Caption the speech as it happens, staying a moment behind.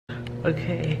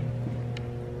Okay.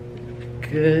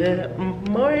 Good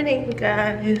morning,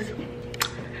 guys.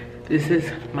 This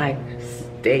is my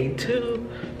day 2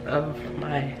 of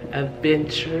my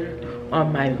adventure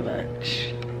on my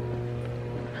lunch.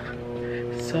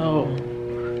 So,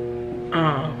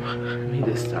 let me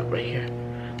just stop right here.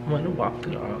 I'm gonna walk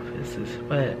through the offices,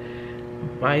 but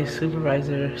my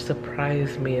supervisor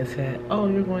surprised me and said, "Oh,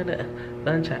 you're going to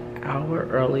lunch an hour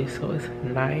early," so it's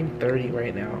 9:30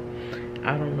 right now.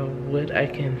 I don't know what I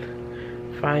can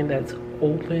find that's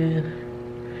open.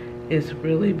 It's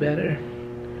really better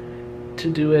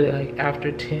to do it like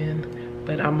after 10,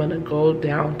 but I'm gonna go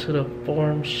down to the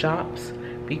Forum Shops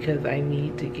because I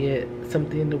need to get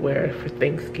something to wear for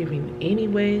Thanksgiving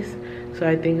anyways. So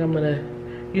I think I'm gonna,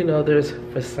 you know, there's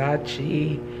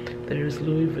Versace, there's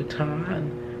Louis Vuitton,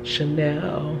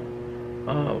 Chanel,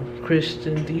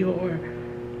 Christian Dior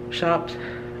shops.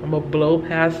 I'm gonna blow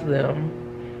past them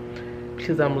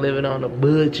because I'm living on a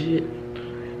budget.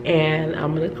 And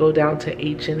I'm gonna go down to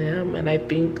H&M, and I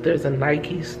think there's a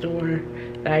Nike store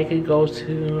that I could go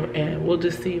to, and we'll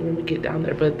just see when we get down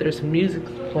there. But there's music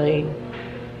playing,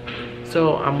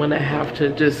 so I'm gonna have to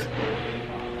just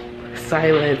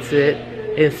silence it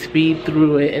and speed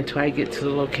through it until I get to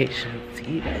the location.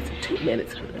 See you guys in 2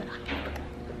 minutes.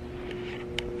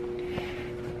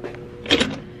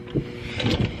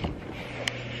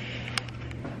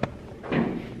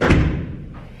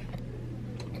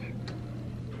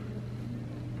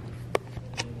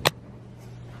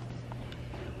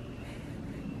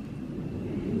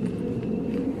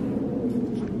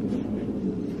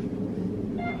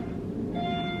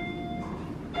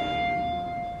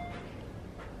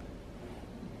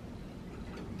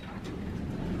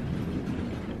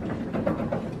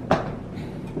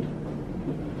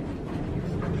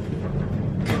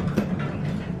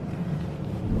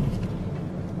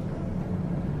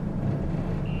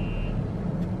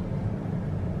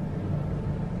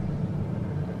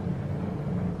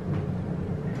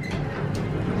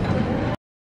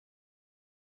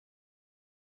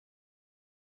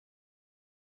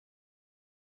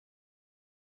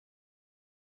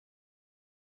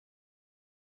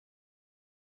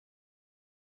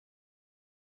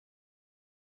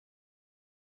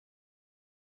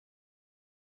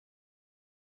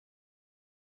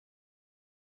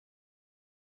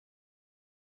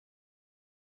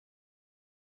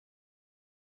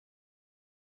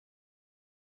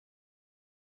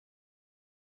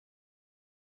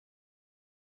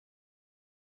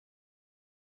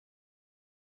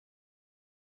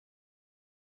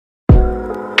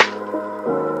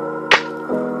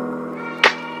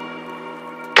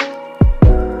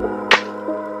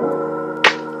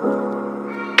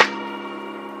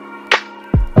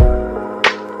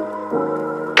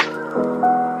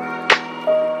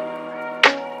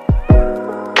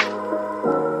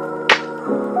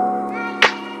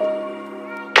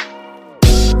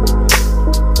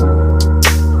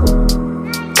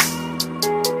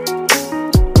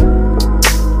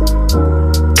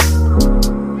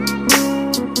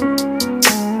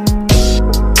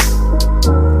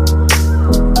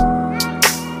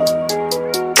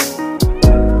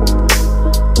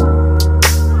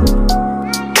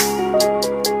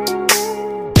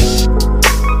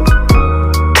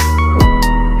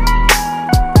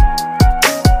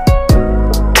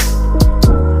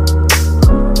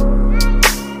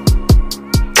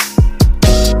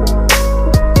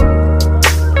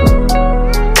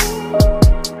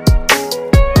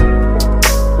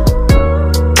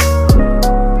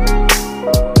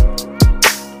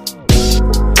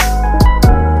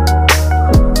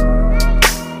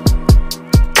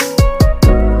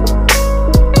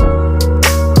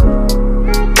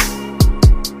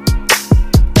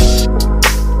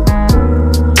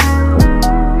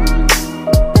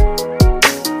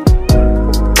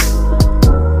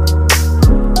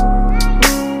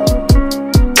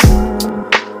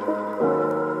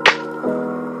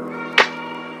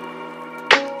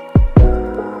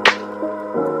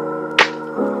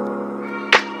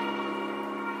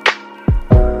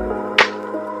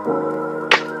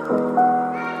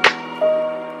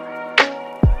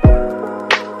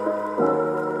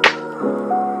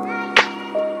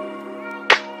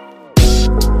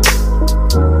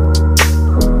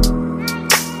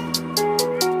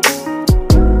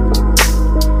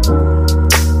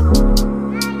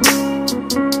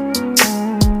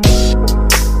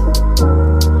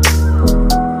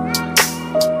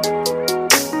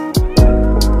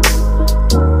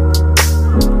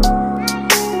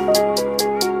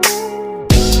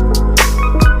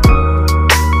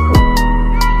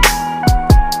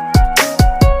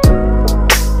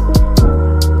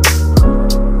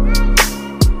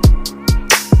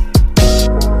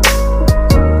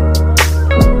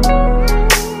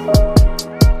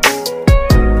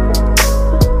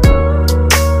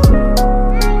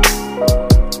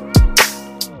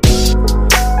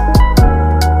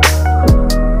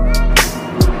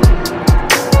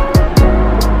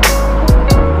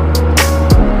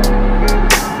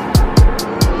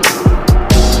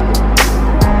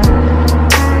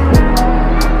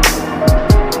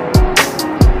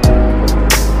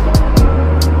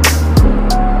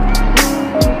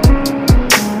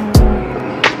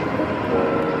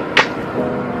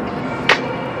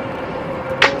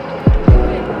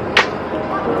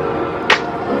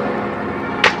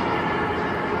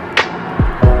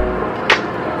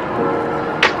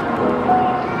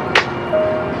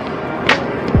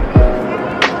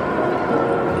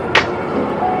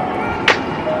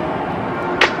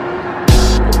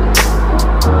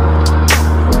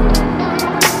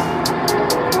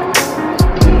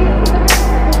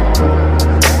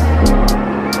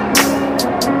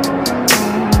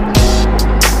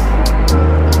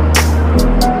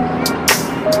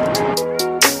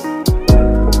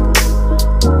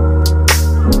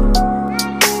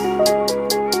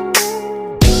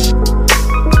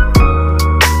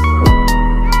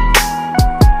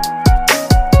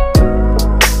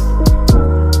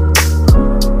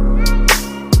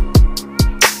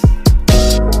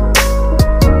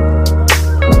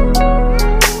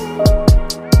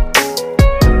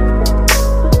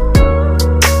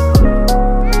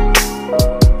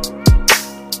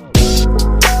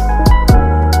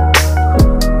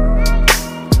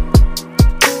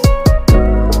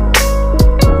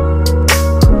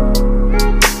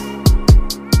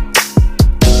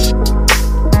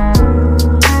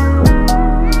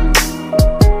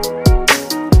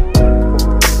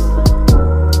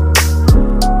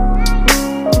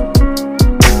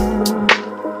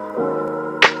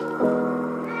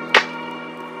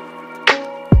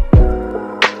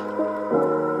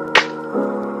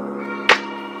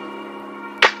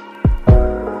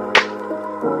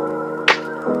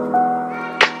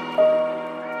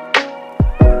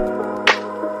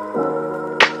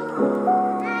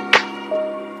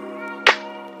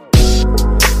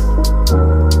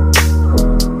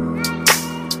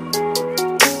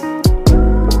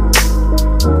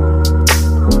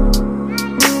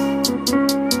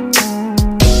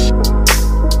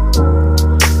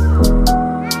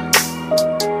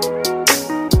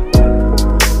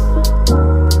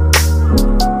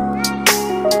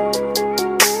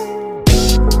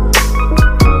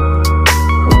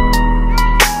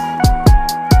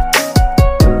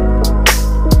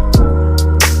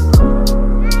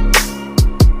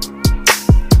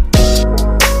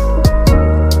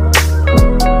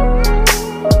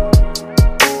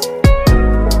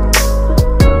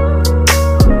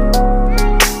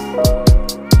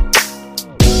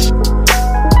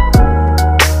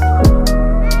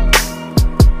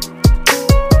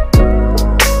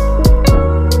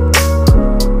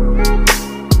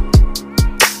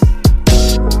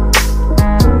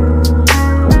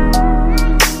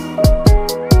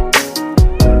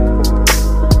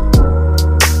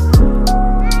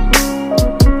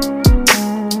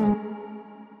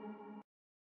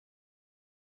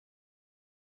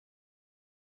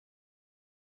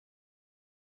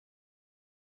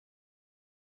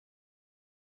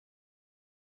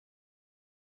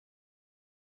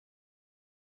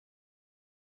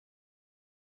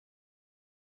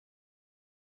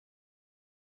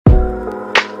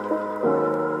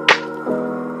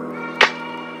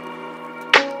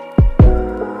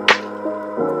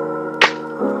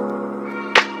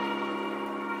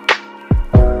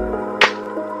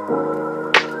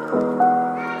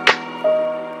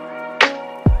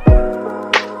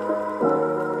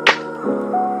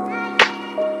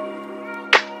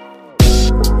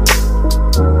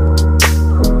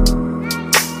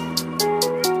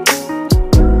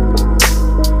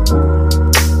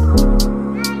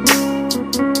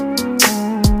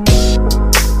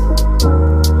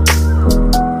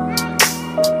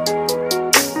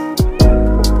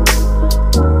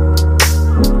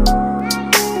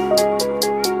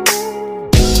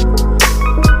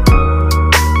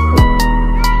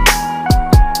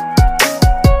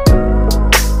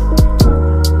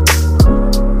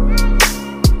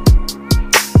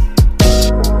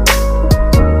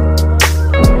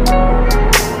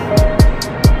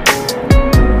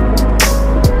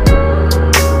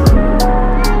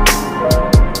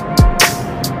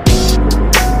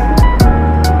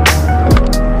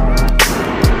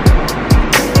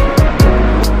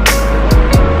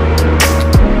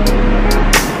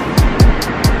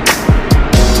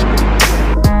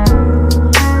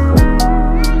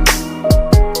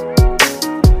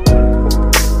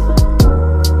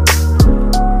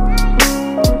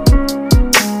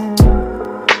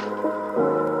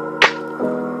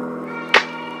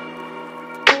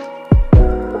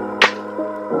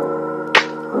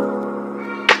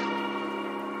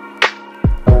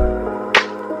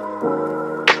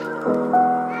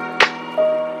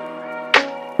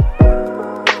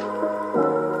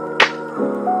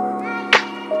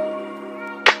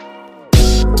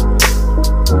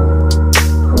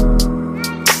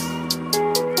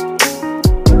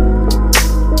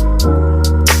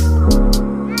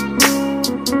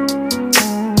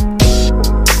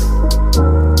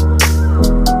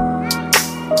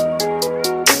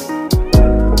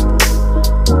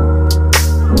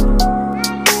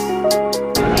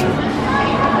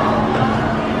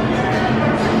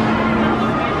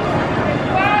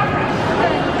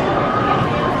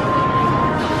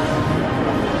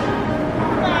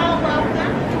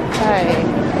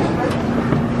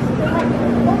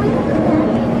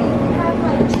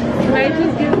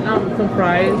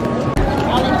 fries.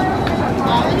 Ollie,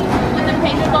 when the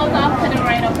payment goes off to the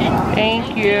right, okay?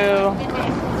 Thank you.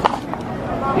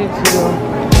 You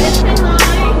too.